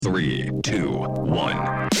3, 2,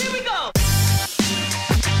 1. Here we go!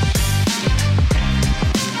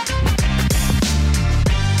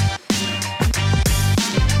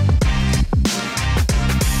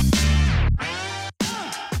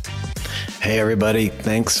 Hey everybody,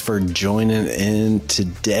 thanks for joining in.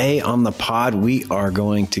 Today on the pod, we are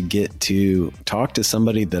going to get to talk to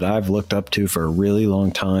somebody that I've looked up to for a really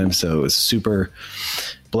long time. So it was super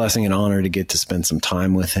blessing and honor to get to spend some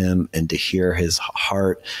time with him and to hear his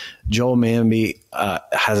heart. Joel Manby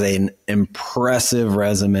has an impressive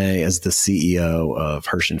resume as the CEO of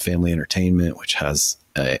Hirsch and Family Entertainment, which has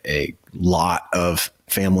a lot of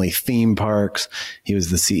family theme parks. He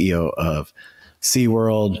was the CEO of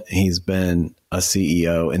SeaWorld. He's been a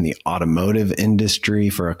CEO in the automotive industry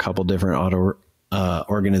for a couple different auto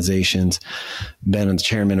organizations, been the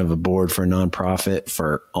chairman of a board for a nonprofit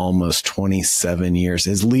for almost 27 years.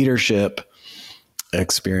 His leadership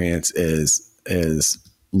experience is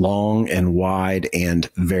long and wide and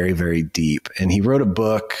very, very deep. And he wrote a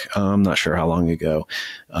book, I'm not sure how long ago,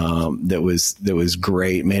 that was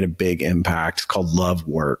great, made a big impact. It's called Love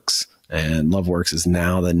Works. And Love Works is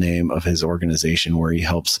now the name of his organization, where he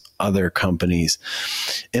helps other companies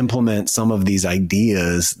implement some of these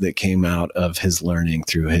ideas that came out of his learning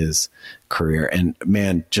through his career. And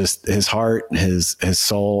man, just his heart, his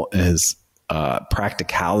soul, his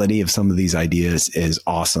practicality of some of these ideas is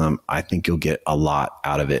awesome. I think you'll get a lot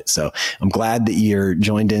out of it. So I'm glad that you're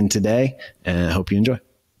joined in today, and I hope you enjoy.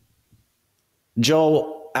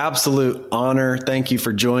 Joel, absolute honor. Thank you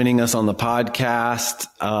for joining us on the podcast.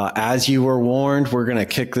 As you were warned, we're going to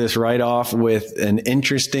kick this right off with an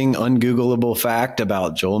interesting, ungoogleable fact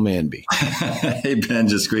about Joel Manby. Hey, Ben,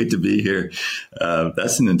 just great to be here.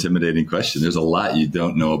 That's an intimidating question. There's a lot you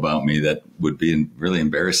don't know about me that would be really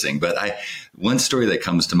embarrassing. But one story that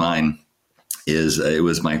comes to mind is it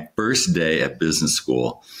was my first day at business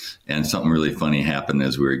school, and something really funny happened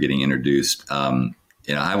as we were getting introduced.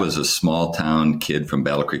 I was a small town kid from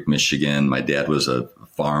Battle Creek, Michigan. My dad was a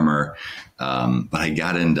farmer, but I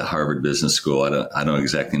got into Harvard Business School. I don't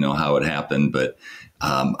exactly know how it happened, but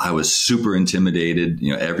I was super intimidated.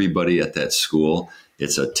 Everybody at that school,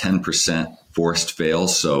 it's a 10% forced fail.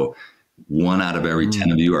 So 1 out of every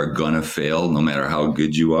 10 of you are going to fail, no matter how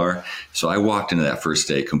good you are. So I walked into that first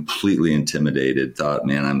day completely intimidated, thought,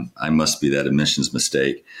 man, I must be that admissions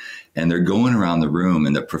mistake. And they're going around the room,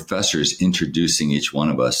 and the professor's introducing each one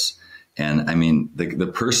of us. And I mean, the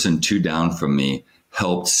person 2 down from me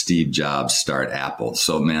helped Steve Jobs start Apple.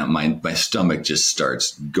 So man, my stomach just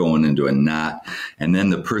starts going into a knot. And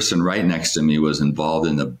then the person right next to me was involved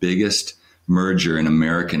in the biggest merger in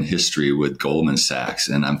American history with Goldman Sachs.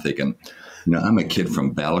 And I'm thinking, I'm a kid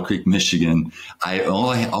from Battle Creek, Michigan.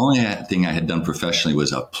 Only thing I had done professionally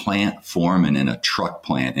was a plant foreman in a truck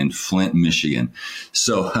plant in Flint, Michigan.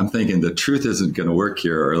 So I'm thinking the truth isn't going to work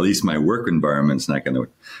here, or at least my work environment's not going to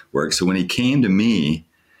work. So when he came to me,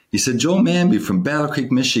 he said, Joel Manby from Battle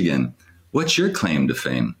Creek, Michigan, what's your claim to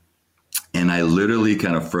fame? And I literally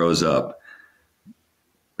kind of froze up.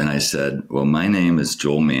 And I said, well, my name is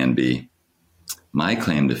Joel Manby. My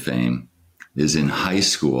claim to fame is in high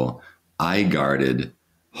school, I guarded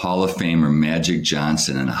Hall of Famer Magic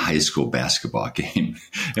Johnson in a high school basketball game.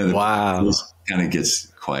 And wow. Kind of gets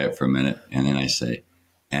quiet for a minute. And then I say,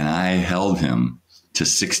 and I held him to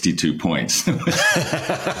 62 points,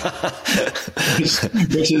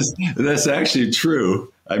 that's actually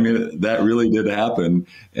true. I mean, that really did happen.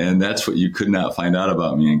 And that's what you could not find out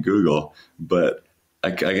about me in Google. But I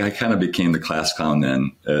kind of became the class clown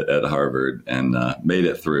then at Harvard, and made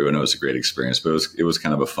it through, and it was a great experience. But it was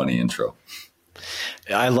kind of a funny intro.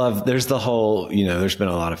 There's the whole, there's been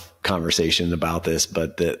a lot of conversation about this,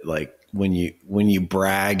 but that like when you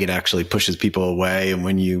brag, it actually pushes people away. And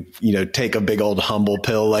when you take a big old humble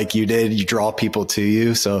pill like you did, you draw people to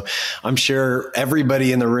you. So I'm sure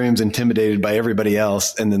everybody in the room's intimidated by everybody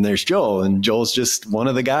else. And then there's Joel, and Joel's just one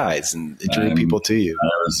of the guys, and it drew people to you. I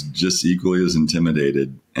was just equally as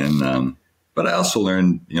intimidated. And, but I also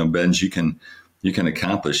learned, Benj, you can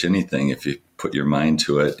accomplish anything if you put your mind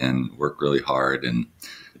to it and work really hard. And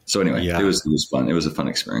so anyway, It was fun. It was a fun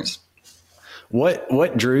experience.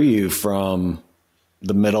 What drew you from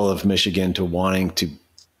the middle of Michigan to wanting to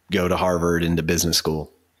go to Harvard into business school?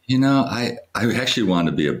 I actually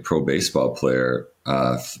wanted to be a pro baseball player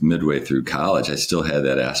midway through college. I still had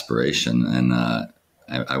that aspiration, and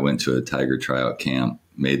I went to a Tiger tryout camp,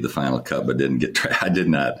 made the final cut, but didn't get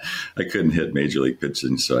drafted. I couldn't hit major league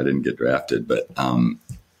pitching, so I didn't get drafted. But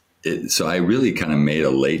so I really kind of made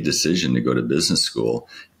a late decision to go to business school.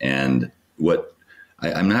 And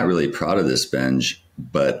I'm not really proud of this, Benj,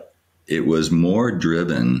 but it was more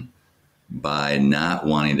driven by not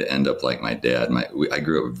wanting to end up like my dad. I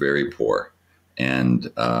grew up very poor,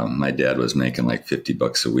 and my dad was making like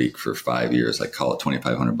 $50 a week for 5 years. I call it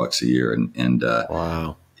 $2,500 a year, and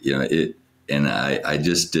Wow. you know it. And I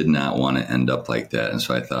just did not want to end up like that. And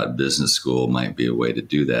so I thought business school might be a way to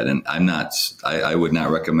do that. And I would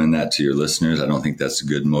not recommend that to your listeners. I don't think that's a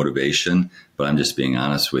good motivation, but I'm just being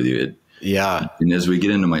honest with you. Yeah. And as we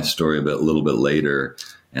get into my story a little bit later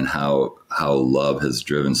and how love has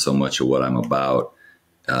driven so much of what I'm about,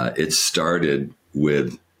 it started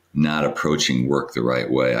with not approaching work the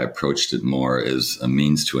right way. I approached it more as a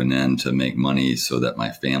means to an end to make money so that my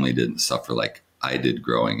family didn't suffer like I did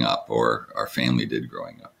growing up or our family did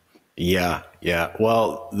growing up. Yeah. Yeah.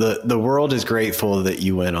 Well, the world is grateful that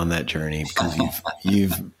you went on that journey because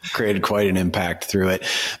you've created quite an impact through it.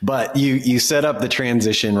 But you set up the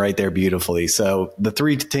transition right there beautifully. So the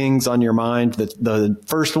three things on your mind, the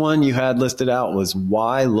first one you had listed out was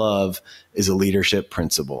why love is a leadership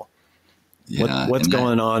principle. Yeah, What's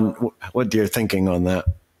going on? What you're thinking on that?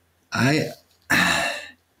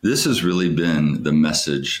 This has really been the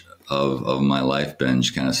message of my life,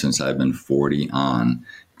 Benj, kind of since I've been 40 on.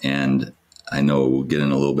 And I know we'll get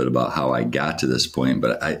in a little bit about how I got to this point,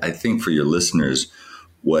 but I think for your listeners,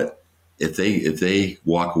 if they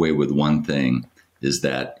walk away with one thing is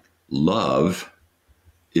that love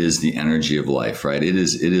is the energy of life, right? It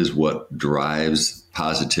is what drives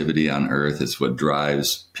positivity on earth. It's what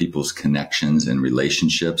drives people's connections and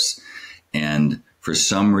relationships. And for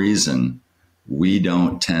some reason, we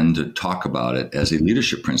don't tend to talk about it as a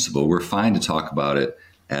leadership principle. We're fine to talk about it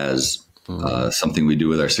as something we do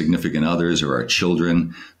with our significant others or our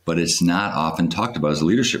children, but it's not often talked about as a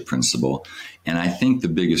leadership principle. And I think the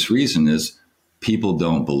biggest reason is people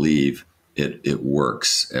don't believe it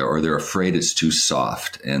works, or they're afraid it's too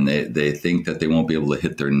soft, and they think that they won't be able to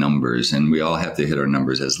hit their numbers. And we all have to hit our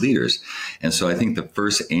numbers as leaders. And so I think the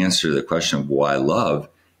first answer to the question of why love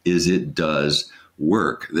is it does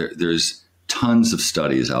work. There's tons of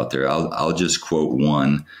studies out there. I'll just quote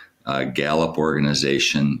one. Gallup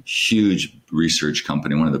organization, huge research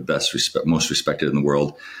company, one of the best, most respected in the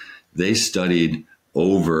world. They studied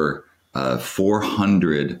over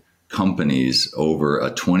 400 companies over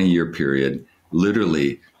a 20-year period,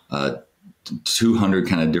 literally 200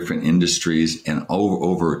 kind of different industries, and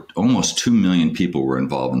over almost 2 million people were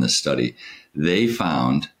involved in this study. They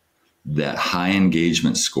found that high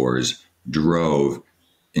engagement scores drove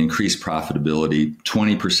increased profitability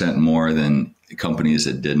 20% more than companies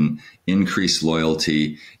that didn't, increase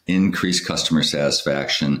loyalty, increase customer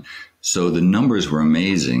satisfaction. So the numbers were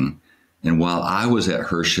amazing. And while I was at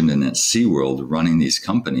Hershey and at SeaWorld running these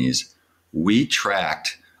companies, we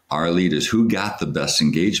tracked our leaders who got the best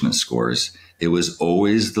engagement scores. It was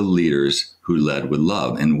always the leaders who led with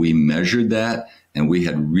love. And we measured that, and we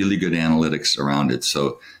had really good analytics around it.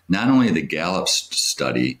 So not only the Gallup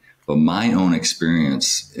study, but my own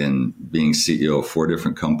experience in being CEO of 4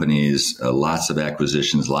 different companies, lots of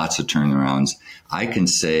acquisitions, lots of turnarounds, I can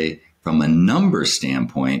say from a number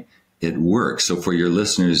standpoint, it works. So for your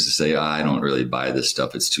listeners to say, I don't really buy this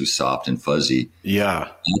stuff, it's too soft and fuzzy. Yeah.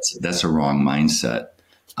 That's a wrong mindset.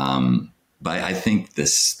 But I think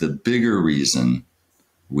the bigger reason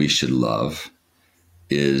we should love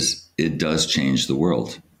is it does change the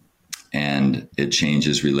world, and it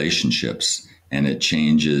changes relationships, and it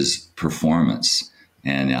changes performance.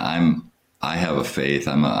 And I have a faith.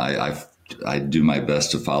 I do my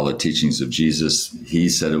best to follow teachings of Jesus. He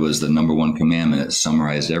said it was the number one commandment. It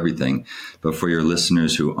summarized everything. But for your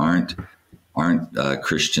listeners who aren't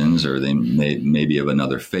Christians, or they may be of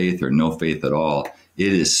another faith or no faith at all,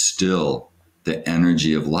 it is still the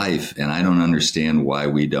energy of life. And I don't understand why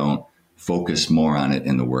we don't focus more on it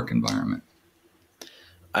in the work environment.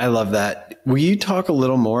 I love that. Will you talk a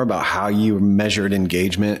little more about how you measured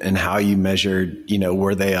engagement and how you measured,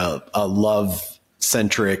 were they a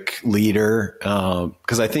love-centric leader?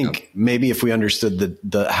 Because I think maybe if we understood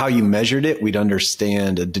the how you measured it, we'd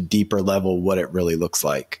understand at a deeper level what it really looks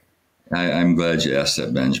like. I'm glad you asked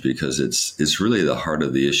that, Benj, because it's really the heart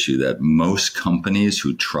of the issue that most companies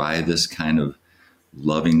who try this kind of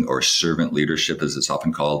loving or servant leadership, as it's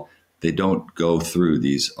often called, they don't go through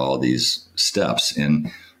all these steps.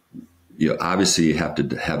 And obviously you have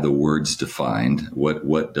to have the words defined.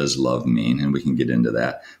 What does love mean? And we can get into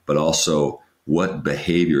that. But also what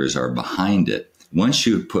behaviors are behind it. Once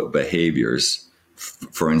you put behaviors,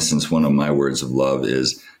 for instance, one of my words of love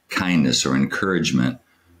is kindness or encouragement.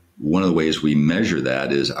 One of the ways we measure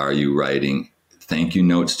that is, are you writing thank you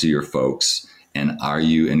notes to your folks? And are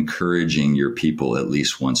you encouraging your people at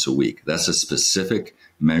least once a week? That's a specific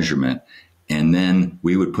measurement. And then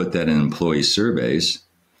we would put that in employee surveys.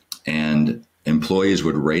 And employees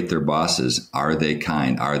would rate their bosses. Are they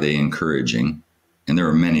kind? Are they encouraging? And there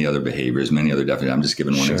are many other behaviors, many other definitions. I'm just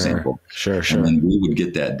giving one example. Sure. And then we would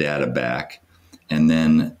get that data back. And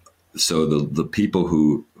then, so the people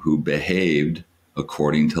who behaved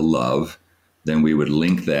according to love, then we would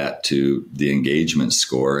link that to the engagement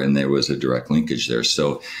score, and there was a direct linkage there.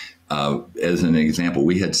 So as an example,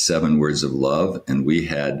 we had 7 words of love, and we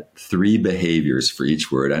had 3 behaviors for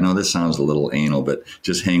each word. I know this sounds a little anal, but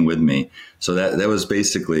just hang with me. So that was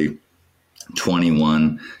basically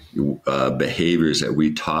 21 behaviors that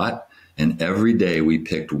we taught, and every day we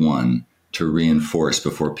picked one to reinforce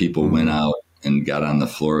before people went out and got on the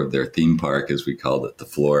floor of their theme park, as we called it, the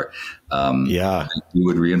floor. We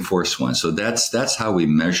would reinforce one. So that's how we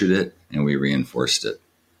measured it, and we reinforced it.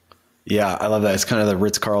 Yeah, I love that. It's kind of the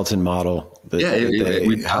Ritz-Carlton model.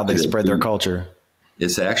 How they spread their culture.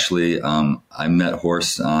 It's actually, I met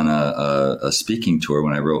Horst on a speaking tour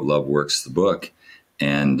when I wrote Love Works, the book,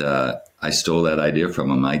 and I stole that idea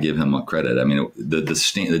from him. I give him a credit. I mean,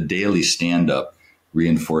 the daily stand-up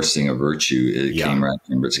reinforcing a virtue, it came right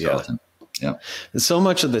from Ritz-Carlton. Yeah. So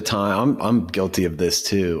much of the time, I'm guilty of this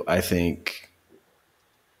too. I think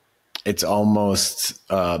it's almost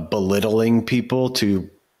belittling people to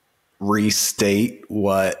restate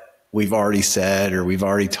what we've already said or we've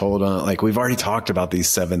already told on. Like, we've already talked about these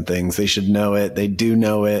 7 things. They should know it. They do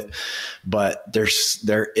know it, but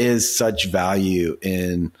there is such value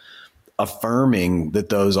in affirming that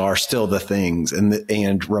those are still the things,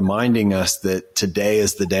 and reminding us that today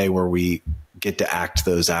is the day where we get to act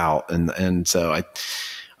those out. And so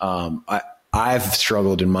I've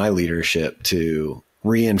struggled in my leadership to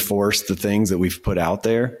reinforce the things that we've put out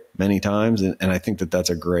there many times. And I think that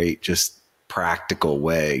that's a great, just practical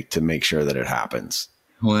way to make sure that it happens.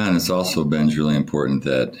 Well, and it's also, Ben's, really important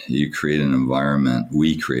that we create an environment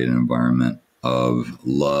of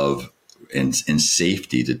love and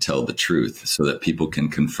safety to tell the truth, so that people can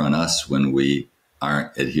confront us when we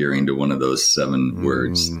aren't adhering to one of those 7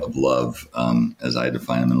 words of love, as I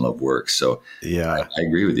define them in Love Works. So I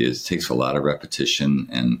agree with you. It takes a lot of repetition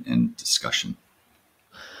and discussion.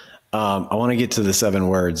 I want to get to the 7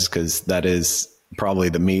 words, because that is probably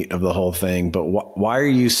the meat of the whole thing. But why are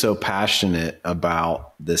you so passionate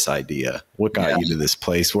about this idea? What got you to this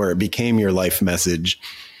place where it became your life message?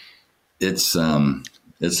 It's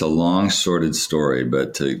a long, sordid story,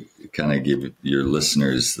 but to kind of give your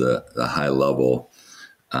listeners the high level,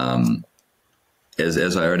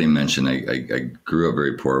 as I already mentioned, I grew up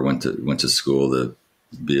very poor, went to school to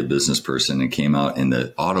be a business person, and came out in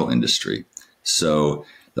the auto industry. So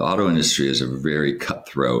the auto industry is a very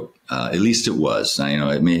cutthroat, at least it was.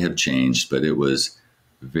 Now, it may have changed, but it was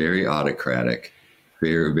very autocratic,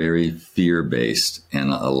 very, very fear-based,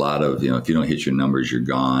 and a lot of, if you don't hit your numbers, you're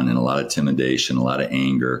gone, and a lot of intimidation, a lot of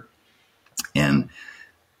anger. And,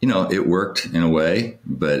 it worked in a way,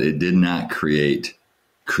 but it did not create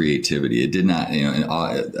creativity. It did not, and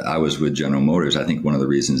I was with General Motors. I think one of the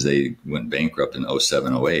reasons they went bankrupt in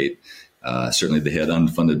 07, 08, certainly they had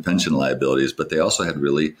unfunded pension liabilities, but they also had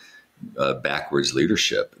really backwards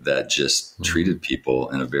leadership that just treated people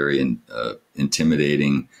in a very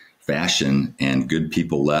intimidating fashion, and good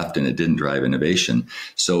people left, and it didn't drive innovation.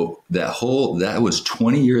 So that was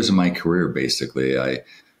 20 years of my career, basically. I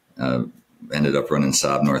ended up running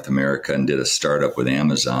Saab North America and did a startup with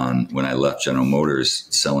Amazon when I left General Motors,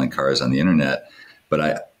 selling cars on the internet.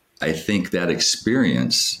 But I think that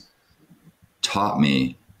experience taught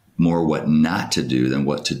me more what not to do than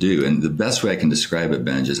what to do. And the best way I can describe it,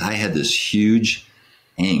 Ben, is I had this huge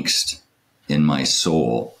angst in my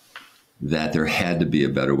soul that there had to be a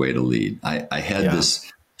better way to lead. I had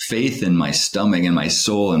this faith in my stomach and my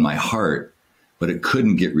soul and my heart, but it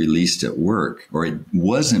couldn't get released at work, or it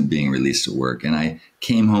wasn't being released at work. And I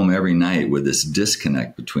came home every night with this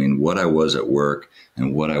disconnect between what I was at work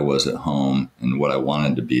and what I was at home and what I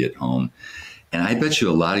wanted to be at home. And I bet you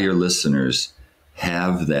a lot of your listeners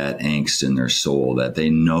have that angst in their soul, that they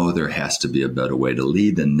know there has to be a better way to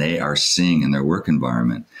lead than they are seeing in their work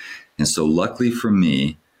environment. And so luckily for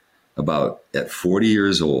me, at 40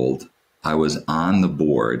 years old, I was on the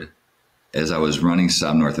board. As I was running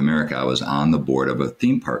Saab North America, I was on the board of a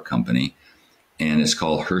theme park company, and it's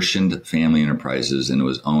called Hershend Family Enterprises, and it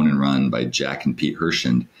was owned and run by Jack and Pete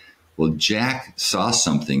Hershend. Well, Jack saw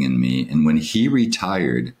something in me, and when he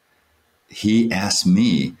retired, he asked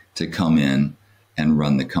me to come in and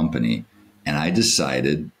run the company. And I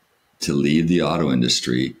decided to leave the auto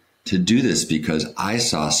industry to do this because I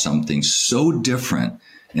saw something so different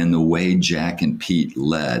in the way Jack and Pete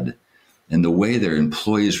led, and the way their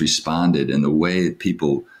employees responded, and the way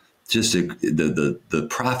people just the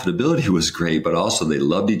profitability was great, but also they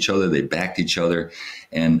loved each other. They backed each other.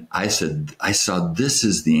 And I saw this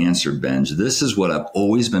is the answer, Benj. This is what I've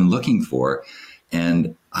always been looking for.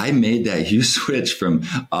 And I made that huge switch from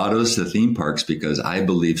autos to theme parks because I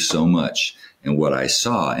believe so much in what I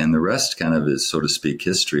saw. And the rest kind of is, so to speak,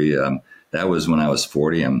 history. That was when I was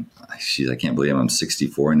 40. I can't believe I'm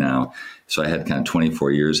 64 now. So I had kind of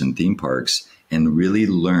 24 years in theme parks and really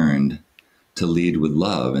learned to lead with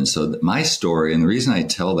love. And so my story, and the reason I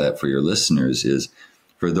tell that for your listeners is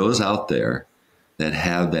for those out there that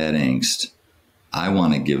have that angst, I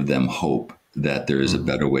want to give them hope that there is a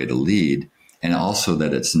better way to lead, and also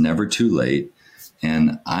that it's never too late.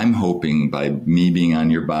 And I'm hoping by me being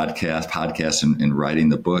on your podcast and writing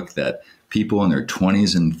the book that people in their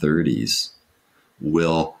 20s and 30s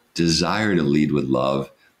will desire to lead with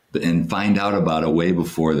love and find out about it way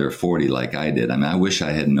before they're 40, like I did. I mean, I wish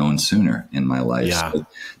I had known sooner in my life. Yeah. So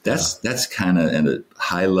that's kind of at a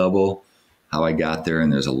high level how I got there.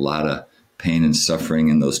 And there's a lot of pain and suffering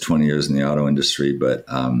in those 20 years in the auto industry, but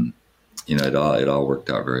it all worked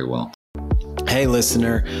out very well. Hey,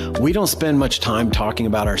 listener, we don't spend much time talking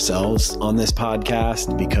about ourselves on this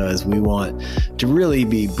podcast because we want to really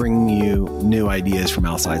be bringing you new ideas from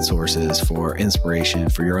outside sources for inspiration,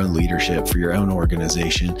 for your own leadership, for your own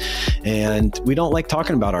organization. And we don't like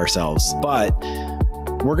talking about ourselves, but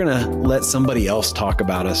we're going to let somebody else talk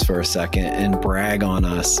about us for a second and brag on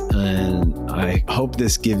us. And I hope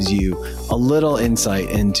this gives you a little insight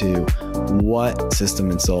into what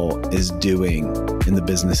System and Soul is doing in the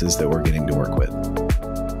businesses that we're getting to work with.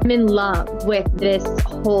 I'm in love with this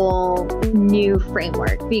whole new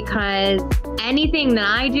framework because anything that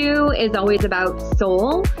I do is always about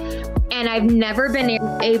soul. And I've never been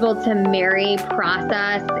able to marry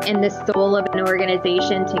process and the soul of an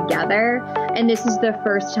organization together. And this is the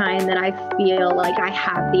first time that I feel like I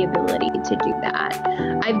have the ability to do that.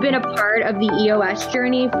 I've been a part of the EOS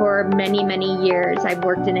journey for many, many years. I've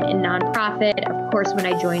worked in it in nonprofit. Of course, when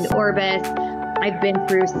I joined Orbis, I've been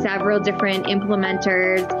through several different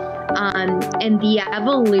implementers. And the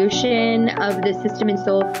evolution of the System and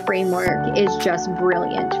Soul framework is just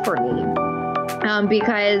brilliant for me.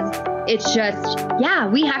 Because it's just,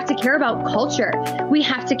 we have to care about culture. We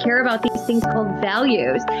have to care about these things called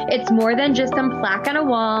values. It's more than just some plaque on a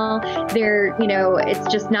wall.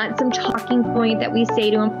 It's just not some talking point that we say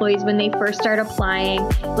to employees when they first start applying.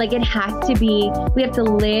 Like, it has to be, we have to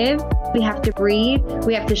live, we have to breathe,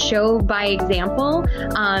 we have to show by example.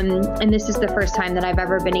 And this is the first time that I've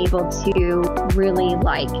ever been able to really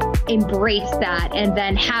embrace that and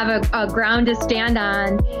then have a ground to stand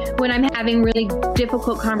on when I'm having really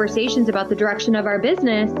difficult conversations about the direction of our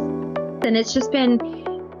business. And it's been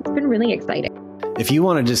really exciting. If you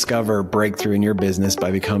want to discover breakthrough in your business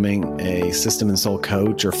by becoming a System and Soul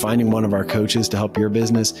coach or finding one of our coaches to help your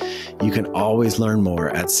business, you can always learn more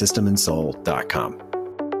at systemandsoul.com.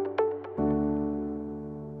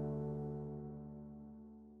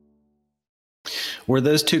 Were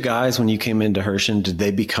those two guys, when you came into Hershen, did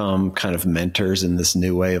they become kind of mentors in this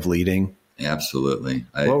new way of leading? Absolutely.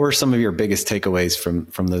 What were some of your biggest takeaways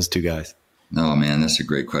from those two guys? Oh, man, that's a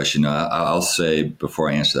great question. I'll say before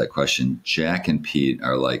I answer that question, Jack and Pete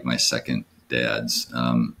are like my second dads.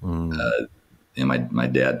 And my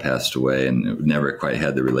dad passed away and never quite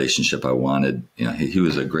had the relationship I wanted. He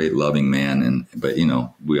was a great, loving man, but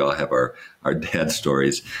we all have our dad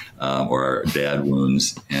stories or our dad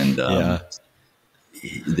wounds, and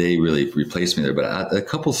they really replaced me there. But a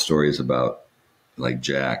couple stories about like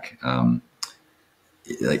Jack,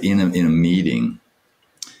 like in a meeting.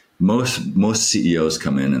 Most CEOs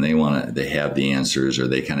come in and they have the answers, or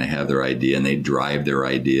they kind of have their idea and they drive their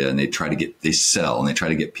idea and they sell and they try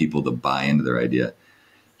to get people to buy into their idea.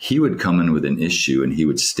 He would come in with an issue and he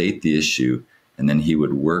would state the issue, and then he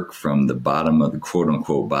would work from the bottom of the quote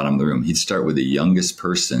unquote bottom of the room. He'd start with the youngest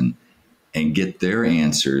person and get their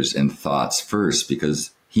answers and thoughts first,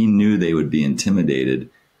 because he knew they would be intimidated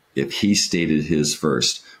if he stated his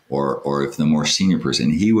first, or if the more senior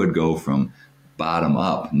person. He would go from bottom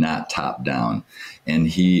up, not top down. And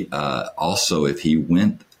he also, if he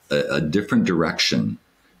went a different direction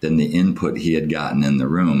than the input he had gotten in the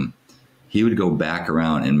room, he would go back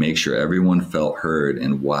around and make sure everyone felt heard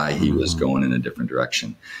and why he was going in a different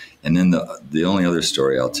direction. And then the only other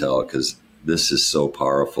story I'll tell, because this is so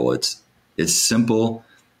powerful, it's simple,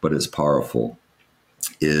 but it's powerful,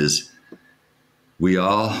 is we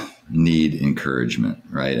all need encouragement,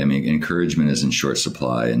 right? I mean, encouragement is in short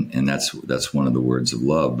supply, and that's one of the words of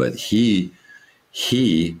love. But he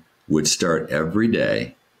would start every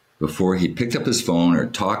day before he picked up his phone or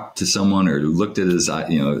talked to someone or looked at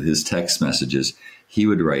his text messages. he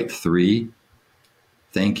would write 3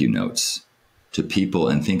 thank you notes to people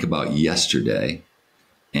and think about yesterday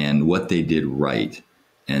and what they did right.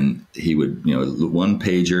 And he would, 1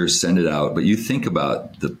 pager, send it out. But you think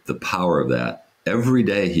about the power of that. Every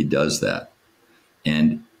day he does that.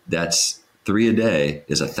 And that's 3 a day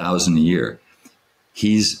is 1,000 a year.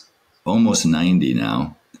 He's almost 90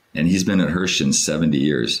 now, and he's been at Hershey 70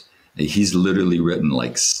 years. He's literally written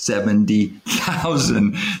like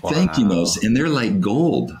 70,000 thank you notes, and they're like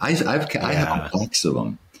gold. I have a box of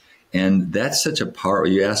them. And that's such a power.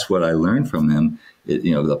 You ask what I learned from him,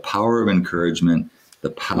 the power of encouragement,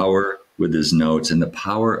 the power with his notes, and the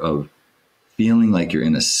power of feeling like you're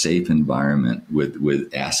in a safe environment with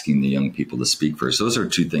asking the young people to speak first. Those are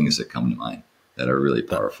 2 things that come to mind that are really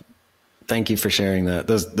powerful. Thank you for sharing that.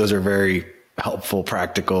 Those are very helpful,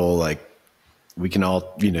 practical, like we can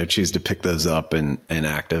all, choose to pick those up and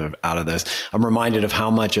act out of this. I'm reminded of how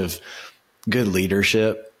much of good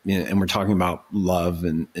leadership, and we're talking about love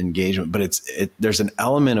and engagement, but there's an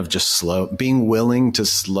element of just being willing to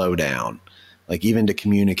slow down, like even to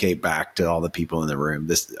communicate back to all the people in the room.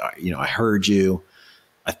 This, I heard you,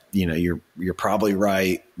 you're probably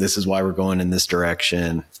right. This is why we're going in this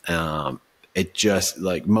direction. It just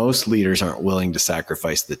like most leaders aren't willing to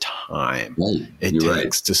sacrifice the time it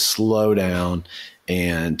takes to slow down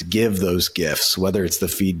and give those gifts, whether it's the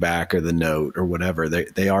feedback or the note or whatever.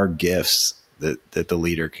 They are gifts that the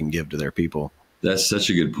leader can give to their people. That's such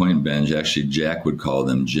a good point, Benj. Actually, Jack would call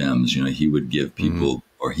them gems. He would give people,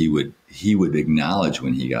 or he would acknowledge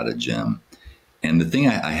when he got a gem. And the thing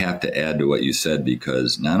I have to add to what you said,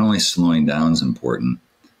 because not only slowing down is important,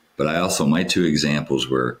 but my 2 examples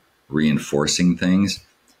were reinforcing things.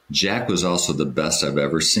 Jack was also the best I've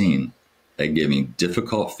ever seen at giving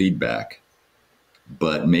difficult feedback,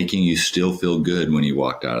 but making you still feel good when you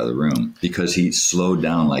walked out of the room, because he slowed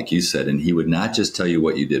down, like you said, and he would not just tell you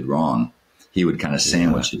what you did wrong. He would kind of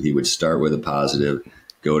sandwich it. He would start with a positive,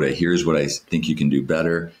 go to here's what I think you can do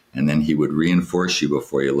better. And then he would reinforce you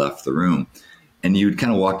before you left the room. And you would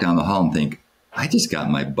kind of walk down the hall and think, I just got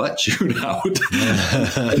my butt chewed out.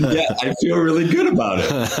 And yeah, I feel really good about it.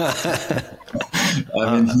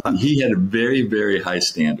 He had very, very high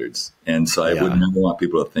standards. And so I would never want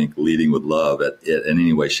people to think leading with love in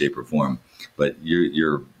any way, shape, or form. But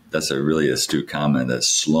that's a really astute comment, that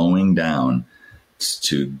slowing down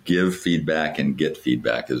to give feedback and get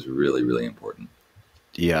feedback is really, really important.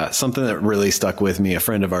 Yeah, something that really stuck with me. A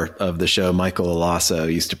friend of the show, Michael Alasso,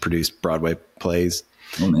 used to produce Broadway plays.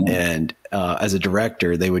 Oh, man. And as a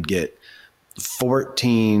director, they would get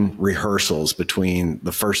 14 rehearsals between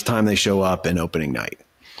the first time they show up and opening night.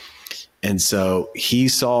 And so he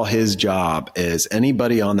saw his job as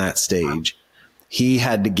anybody on that stage, he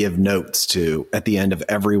had to give notes to at the end of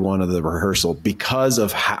every one of the rehearsal, because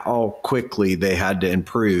of how quickly they had to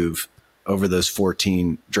improve over those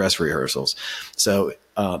 14 dress rehearsals. So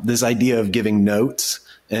this idea of giving notes,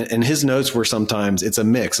 and his notes were sometimes, it's a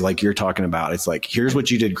mix like you're talking about. It's like, here's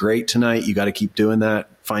what you did great tonight. You got to keep doing that,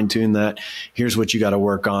 fine tune that. Here's what you got to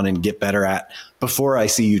work on and get better at before I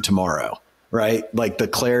see you tomorrow. Right. Like the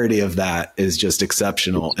clarity of that is just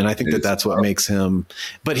exceptional. And I think that's what makes him,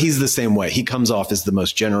 but he's the same way. He comes off as the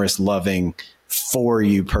most generous, loving, for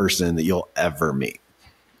you person that you'll ever meet.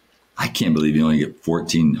 I can't believe you only get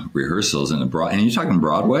 14 rehearsals and you're talking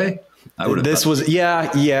Broadway?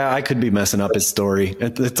 I could be messing up his story. I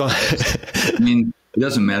mean, it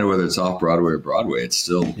doesn't matter whether it's off Broadway or Broadway. It's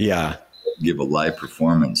still give a live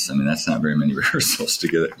performance. I mean, that's not very many rehearsals to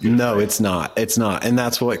get it. No, it's not. It's not. And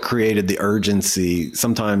that's what created the urgency.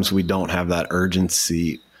 Sometimes we don't have that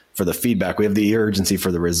urgency for the feedback. We have the urgency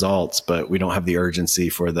for the results, but we don't have the urgency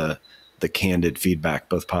for the candid feedback,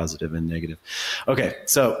 both positive and negative. Okay.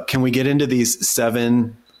 So can we get into these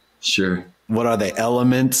 7? Sure. What are the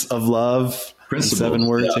elements of love? Principles. 7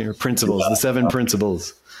 words here. Principles. The 7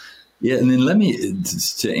 principles. Yeah, and then let me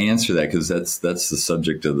to answer that, because that's the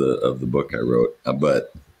subject of the book I wrote.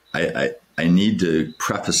 But I need to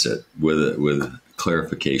preface it with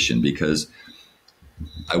clarification, because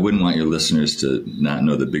I wouldn't want your listeners to not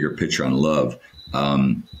know the bigger picture on love.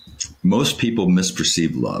 Most people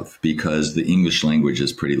misperceive love because the English language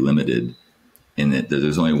is pretty limited in that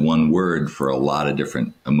there's only one word for a lot of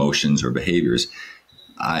different emotions or behaviors.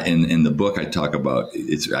 In the book, I talk about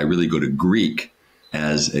I really go to Greek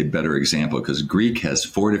as a better example, because Greek has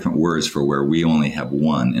 4 different words for where we only have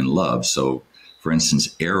one in love. So, for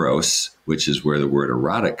instance, eros, which is where the word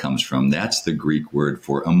erotic comes from, that's the Greek word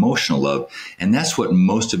for emotional love. And that's what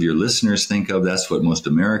most of your listeners think of. That's what most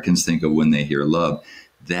Americans think of when they hear love.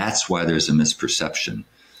 That's why there's a misperception.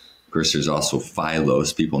 Of course, there's also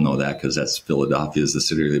Philos. People know that because that's Philadelphia is the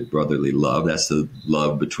city of brotherly love. That's the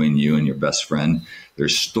love between you and your best friend.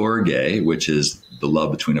 There's Storge, which is the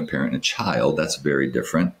love between a parent and a child. That's very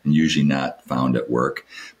different and usually not found at work.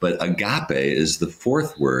 But agape is the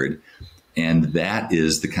fourth word, and that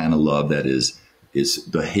is the kind of love that is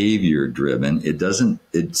behavior driven.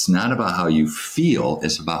 It's not about how you feel,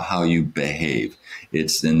 it's about how you behave.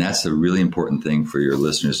 And that's a really important thing for your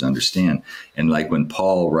listeners to understand. And like when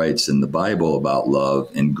Paul writes in the Bible about love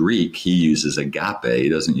in Greek, he uses agape. He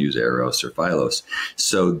doesn't use eros or philos.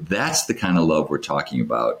 So that's the kind of love we're talking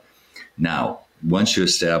about. Now, once you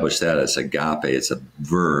establish that it's agape, it's a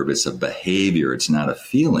verb, it's a behavior, it's not a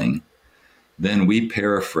feeling, then we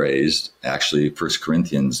paraphrased actually 1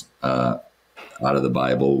 Corinthians out of the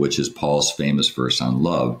Bible, which is Paul's famous verse on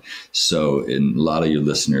love. So in a lot of your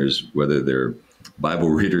listeners, whether they're Bible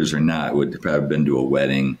readers or not, would have probably been to a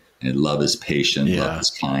wedding, and love is patient, love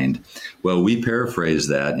is kind. Well, we paraphrase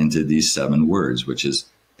that into these 7 words, which is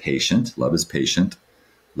patient, love is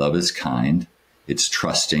kind, it's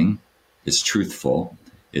trusting, it's truthful,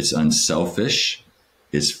 it's unselfish,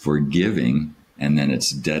 it's forgiving, and then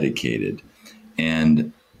it's dedicated.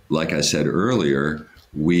 And like I said earlier,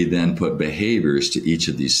 we then put behaviors to each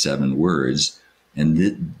of these 7 words.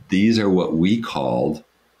 And these are what we called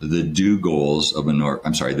the B goals of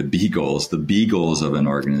an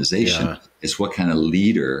organization. Yeah. It's what kind of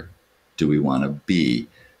leader do we want to be?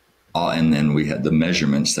 And then we had the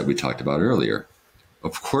measurements that we talked about earlier.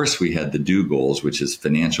 Of course, we had the do goals, which is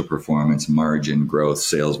financial performance, margin, growth,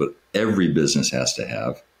 sales, but every business has to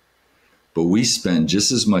have. But we spent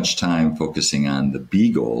just as much time focusing on the B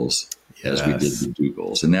goals as we did the do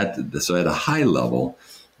goals. And so at a high level,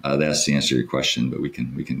 that's the answer to your question, but we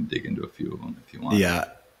can dig into a few of them if you want. Yeah.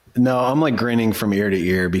 No, I'm like grinning from ear to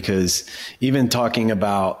ear because even talking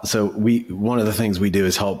about, one of the things we do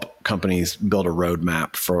is help companies build a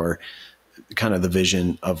roadmap for kind of the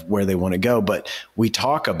vision of where they want to go. But we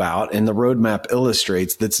talk about, and the roadmap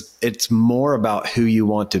illustrates that it's more about who you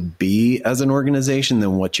want to be as an organization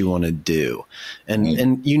than what you want to do.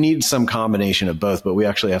 And you need some combination of both, but we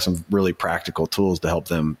actually have some really practical tools to help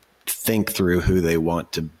them think through who they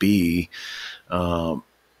want to be. And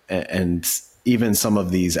even some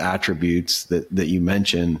of these attributes that you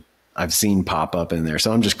mentioned, I've seen pop up in there.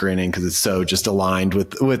 So I'm just grinning because it's so just aligned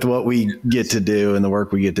with what we get to do and the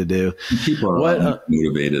work we get to do. People are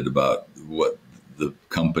motivated about what the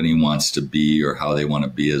company wants to be or how they want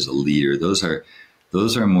to be as a leader. Those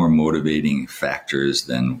are more motivating factors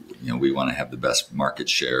than, we want to have the best market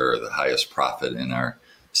share or the highest profit in our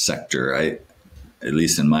sector. At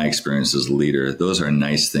least in my experience as a leader, those are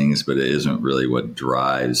nice things, but it isn't really what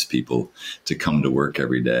drives people to come to work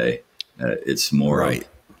every day. It's more right.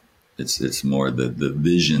 It's more the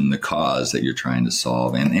vision, the cause that you're trying to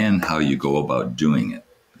solve, and how you go about doing it.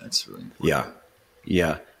 That's really important.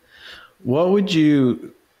 Yeah. What would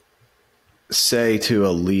you say to a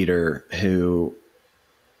leader who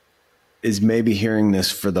is maybe hearing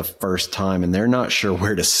this for the first time and they're not sure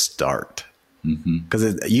where to start?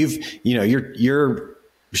 Because you're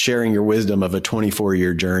sharing your wisdom of a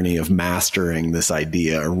 24-year journey of mastering this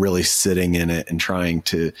idea or really sitting in it and trying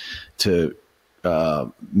to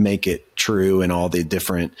make it true in all the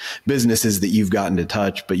different businesses that you've gotten to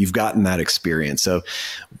touch, but you've gotten that experience. So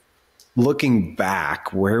looking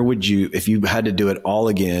back, where would you, if you had to do it all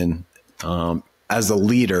again, as a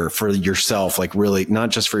leader for yourself, like really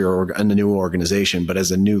not just for a new organization, but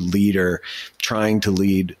as a new leader trying to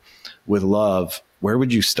lead with love, where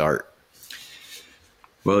would you start?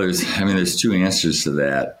 Well, there's 2 answers to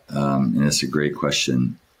that. And it's a great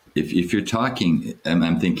question. If you're talking,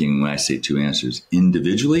 I'm thinking when I say 2 answers,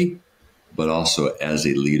 individually, but also as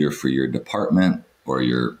a leader for your department or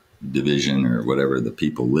your division or whatever, the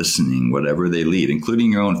people listening, whatever they lead,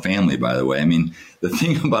 including your own family, by the way. I mean, the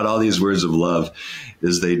thing about all these words of love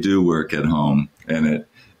is they do work at home and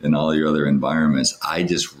in all your other environments. I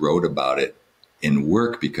just wrote about it in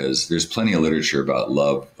work because there's plenty of literature about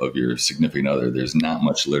love of your significant other. There's not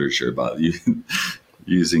much literature about you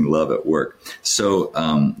using love at work. So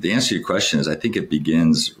the answer to your question is, I think it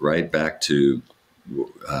begins right back to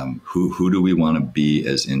who do we want to be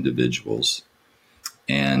as individuals?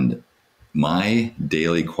 And my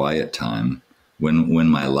daily quiet time, when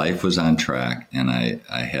my life was on track and I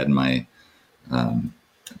had my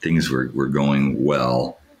things were going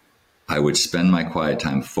well, I would spend my quiet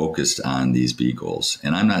time focused on these B goals.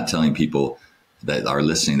 And I'm not telling people that are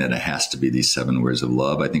listening that it has to be these 7 words of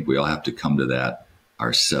love. I think we all have to come to that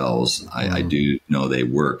ourselves. I do know they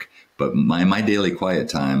work. But my daily quiet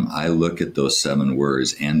time, I look at those 7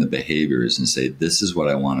 words and the behaviors and say, this is what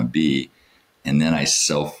I want to be. And then I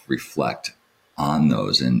self-reflect on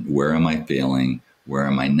those and where am I failing? Where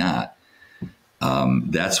am I not?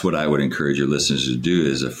 That's what I would encourage your listeners to do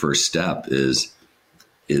as a first step is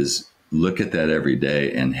look at that every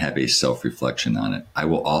day and have a self-reflection on it. I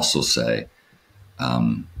will also say,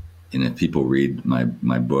 and if people read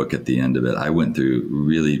my book at the end of it, I went through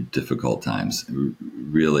really difficult times,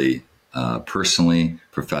 really personally,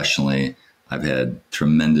 professionally. I've had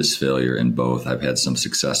tremendous failure in both. I've had some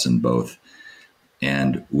success in both.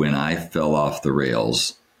 And when I fell off the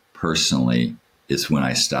rails personally, it's when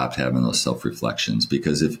I stopped having those self-reflections.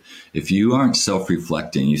 Because if you aren't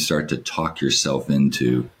self-reflecting, you start to talk yourself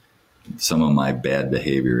into some of my bad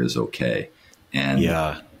behavior is okay.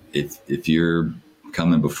 And if you're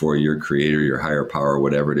coming before your creator, your higher power,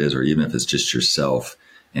 whatever it is, or even if it's just yourself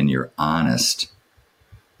and you're honest,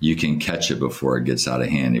 you can catch it before it gets out of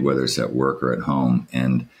hand, whether it's at work or at home.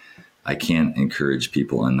 And I can't encourage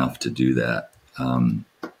people enough to do that.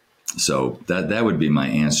 So that would be my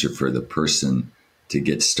answer for the person to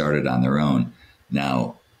get started on their own.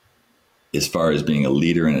 Now, as far as being a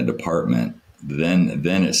leader in a department, then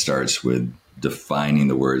it starts with defining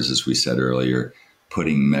the words, as we said earlier,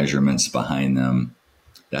 putting measurements behind them.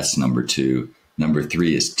 That's number 2. Number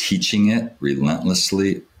 3 is teaching it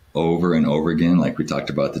relentlessly over and over again. Like we talked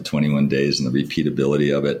about the 21 days and the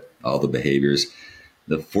repeatability of it, all the behaviors.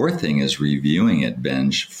 The 4th thing is reviewing it,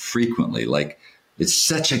 Benj, frequently. Like it's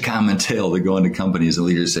such a common tale to go into companies and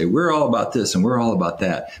leaders say, we're all about this and we're all about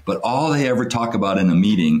that. But all they ever talk about in a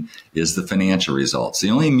meeting is the financial results.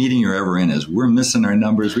 The only meeting you're ever in is we're missing our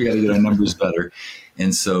numbers. We got to get our numbers better.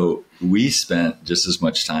 And so we spent just as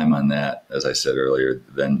much time on that, as I said earlier,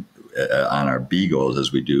 than on our B goals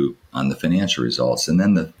as we do on the financial results. And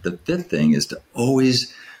then the 5th thing is to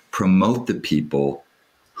always promote the people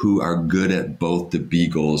who are good at both the B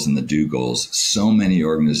goals and the do goals. So many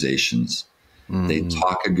organizations, they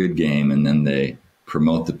talk a good game and then they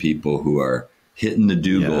promote the people who are hitting the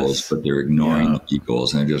do goals, but they're ignoring the B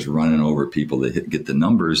goals and they're just running over people that get the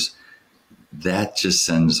numbers. That just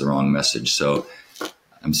sends the wrong message. So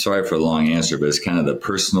I'm sorry for a long answer, but it's kind of the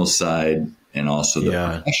personal side and also the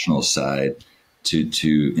professional side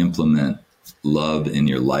to implement love in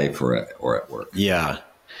your life or at work. Yeah.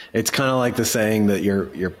 It's kind of like the saying that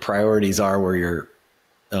your priorities are where you're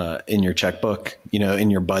in your checkbook, in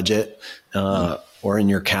your budget, or in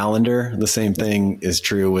your calendar. The same thing is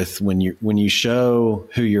true with when you show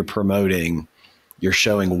who you're promoting, you're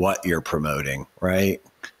showing what you're promoting, right?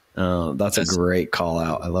 That's a great call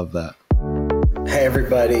out. I love that. Hey,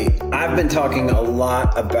 everybody. I've been talking a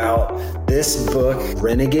lot about this book,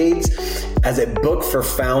 Renegades, as a book for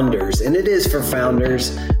founders. And it is for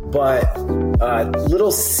founders, but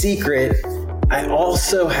little secret, I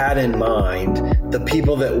also had in mind the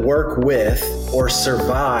people that work with or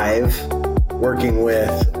survive working with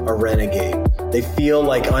a renegade. They feel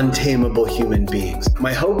like untamable human beings.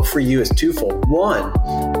 My hope for you is twofold. One,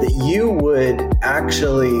 that you would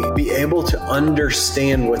actually be able to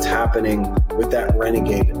understand what's happening with that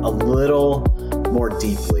renegade a little more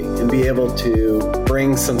deeply and be able to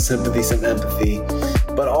bring some sympathy, some empathy.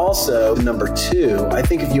 But also, number 2, I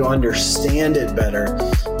think if you understand it better,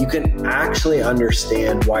 you can actually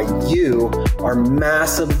understand why you are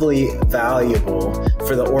massively valuable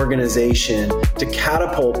for the organization to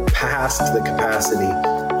catapult past the capacity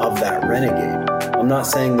of that renegade. I'm not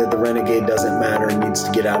saying that the renegade doesn't matter and needs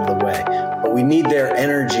to get out of the way, but we need their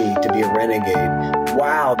energy to be a renegade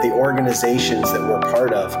while the organizations that we're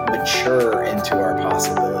part of mature into our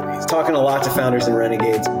possibilities. Talking a lot to founders and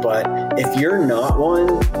renegades, but if you're not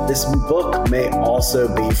one, this book may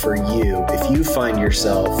also be for you. If you find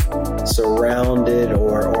yourself surrounded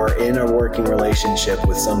or in a working relationship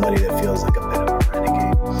with somebody that feels like a bit of a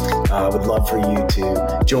renegade, I would love for you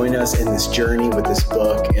to join us in this journey with this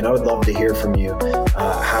book, and I would love to hear from you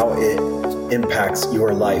how it impacts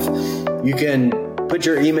your life. You can put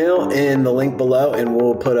your email in the link below, and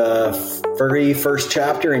we'll put a free first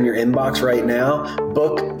chapter in your inbox right now.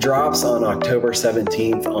 Book drops on October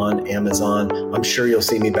 17th on Amazon. I'm sure you'll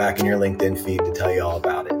see me back in your LinkedIn feed to tell you all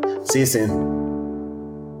about it. See you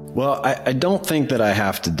soon. Well, I don't think that I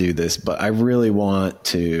have to do this, but I really want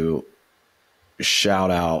to shout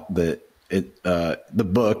out that the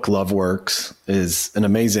book Love Works is an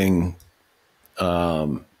amazing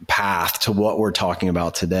path to what we're talking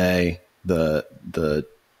about today. The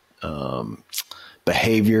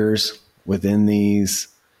behaviors within these,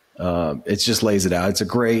 it just lays it out.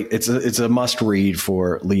 It's a must read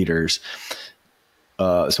for leaders.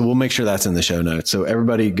 So we'll make sure that's in the show notes. So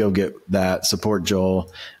everybody go get that, support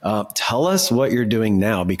Joel. Tell us what you're doing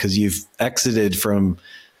now, because you've exited from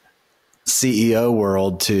CEO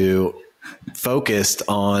world to focused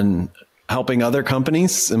on helping other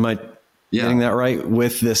companies. Am I getting that right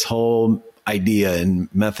with this whole idea and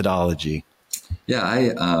methodology? Yeah,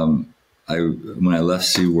 I when I left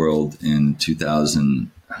SeaWorld in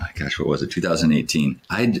 2018,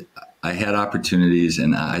 I had opportunities,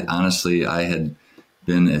 and honestly, I had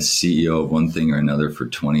been a CEO of one thing or another for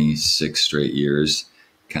 26 straight years,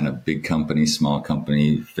 kind of big company, small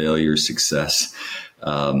company, failure, success,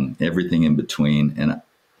 everything in between. And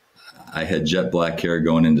I had jet black hair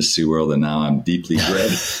going into SeaWorld, and now I'm deeply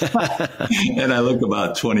red. And I look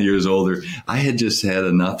about 20 years older. I had just had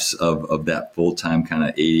enough of that full-time kind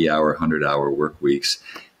of 80-hour, 100-hour work weeks.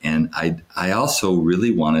 And I also really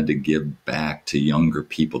wanted to give back to younger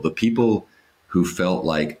people, the people who felt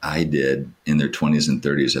like I did in their 20s and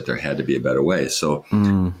 30s, that there had to be a better way. So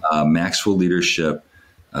Maxwell Leadership,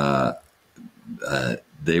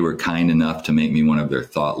 they were kind enough to make me one of their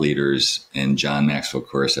thought leaders. And John Maxwell, of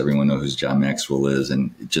course, everyone knows who John Maxwell is,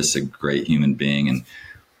 and just a great human being, and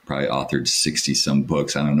probably authored 60 some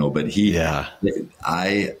books. I don't know, but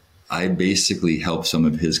I basically helped some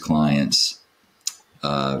of his clients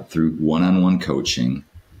through one-on-one coaching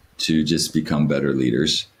to just become better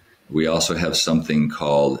leaders. We also have something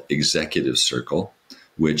called Executive Circle,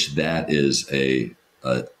 which that is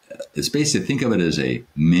it's basically, think of it as a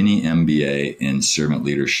mini MBA in servant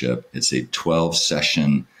leadership. It's a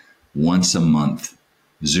 12-session, once a month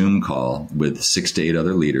Zoom call with 6 to 8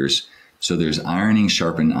 other leaders. So there's iron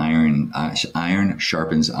sharpens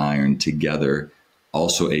iron together.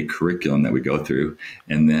 Also a curriculum that we go through,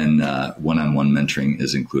 and then one-on-one mentoring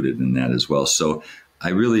is included in that as well. So I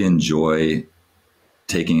really enjoy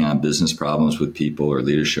taking on business problems with people or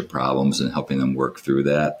leadership problems and helping them work through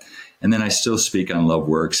that. And then I still speak on Love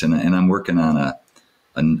Works, and I'm working on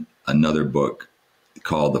another book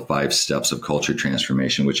called The 5 Steps of Culture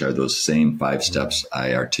Transformation, which are those same 5 steps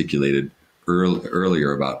I articulated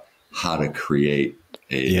earlier about how to create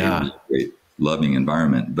a really great, loving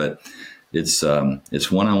environment. But it's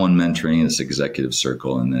one-on-one mentoring, it's Executive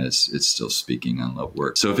Circle, and it's still speaking on Love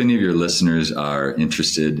Work. So if any of your listeners are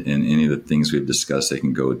interested in any of the things we've discussed, they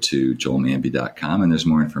can go to joelmanby.com, and there's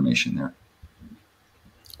more information there.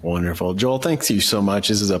 Wonderful. Joel, thanks you so much.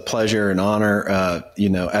 This is a pleasure and honor.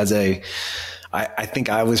 I think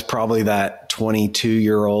I was probably that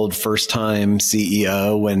 22-year-old first-time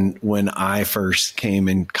CEO when I first came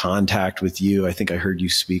in contact with you. I think I heard you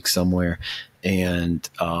speak somewhere, and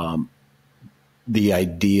the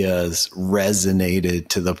ideas resonated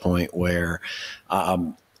to the point where,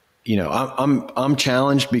 I'm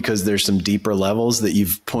challenged because there's some deeper levels that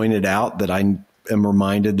you've pointed out that I am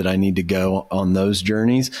reminded that I need to go on those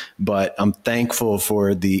journeys. But I'm thankful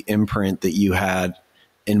for the imprint that you had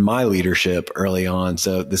in my leadership early on.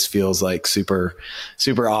 So this feels like super,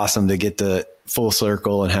 super awesome to get to full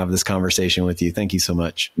circle and have this conversation with you. Thank you so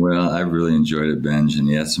much. Well, I really enjoyed it, Benj, and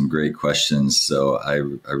you had some great questions. So I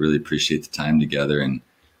really appreciate the time together. And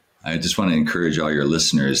I just want to encourage all your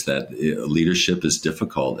listeners that leadership is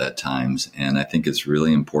difficult at times. And I think it's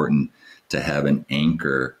really important to have an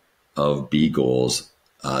anchor of B goals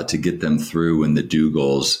to get them through when the do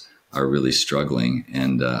goals are really struggling.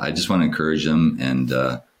 And I just want to encourage them, and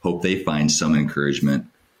hope they find some encouragement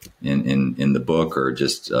in the book, or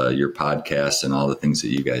just your podcast and all the things that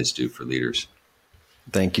you guys do for leaders.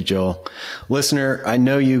 Thank you, Joel. Listener, I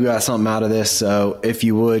know you got something out of this. So if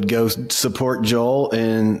you would go support Joel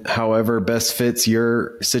in however best fits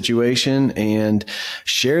your situation, and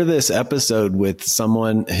share this episode with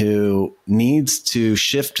someone who needs to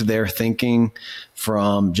shift their thinking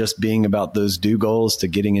from just being about those do goals to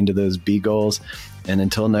getting into those be goals. And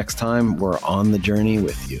until next time, we're on the journey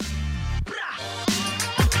with you.